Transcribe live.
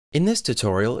In this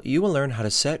tutorial, you will learn how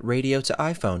to set radio to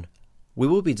iPhone. We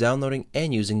will be downloading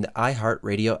and using the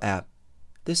iHeartRadio app.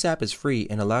 This app is free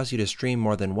and allows you to stream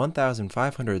more than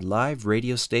 1,500 live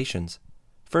radio stations.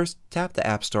 First, tap the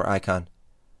App Store icon.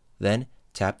 Then,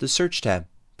 tap the Search tab.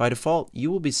 By default, you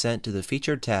will be sent to the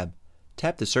Featured tab.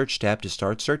 Tap the Search tab to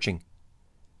start searching.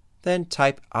 Then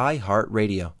type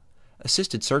iHeartRadio.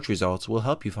 Assisted search results will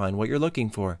help you find what you're looking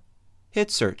for. Hit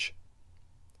Search.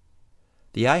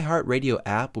 The iHeartRadio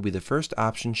app will be the first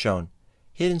option shown.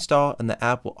 Hit Install and the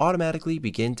app will automatically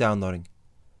begin downloading.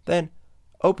 Then,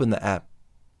 open the app.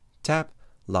 Tap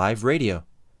Live Radio.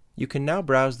 You can now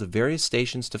browse the various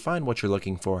stations to find what you're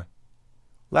looking for.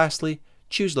 Lastly,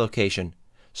 choose location.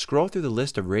 Scroll through the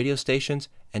list of radio stations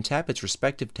and tap its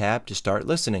respective tab to start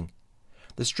listening.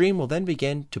 The stream will then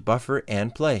begin to buffer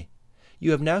and play.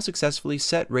 You have now successfully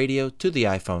set radio to the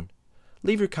iPhone.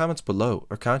 Leave your comments below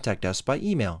or contact us by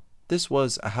email. This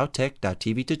was a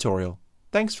HowTech.tv tutorial.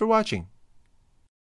 Thanks for watching.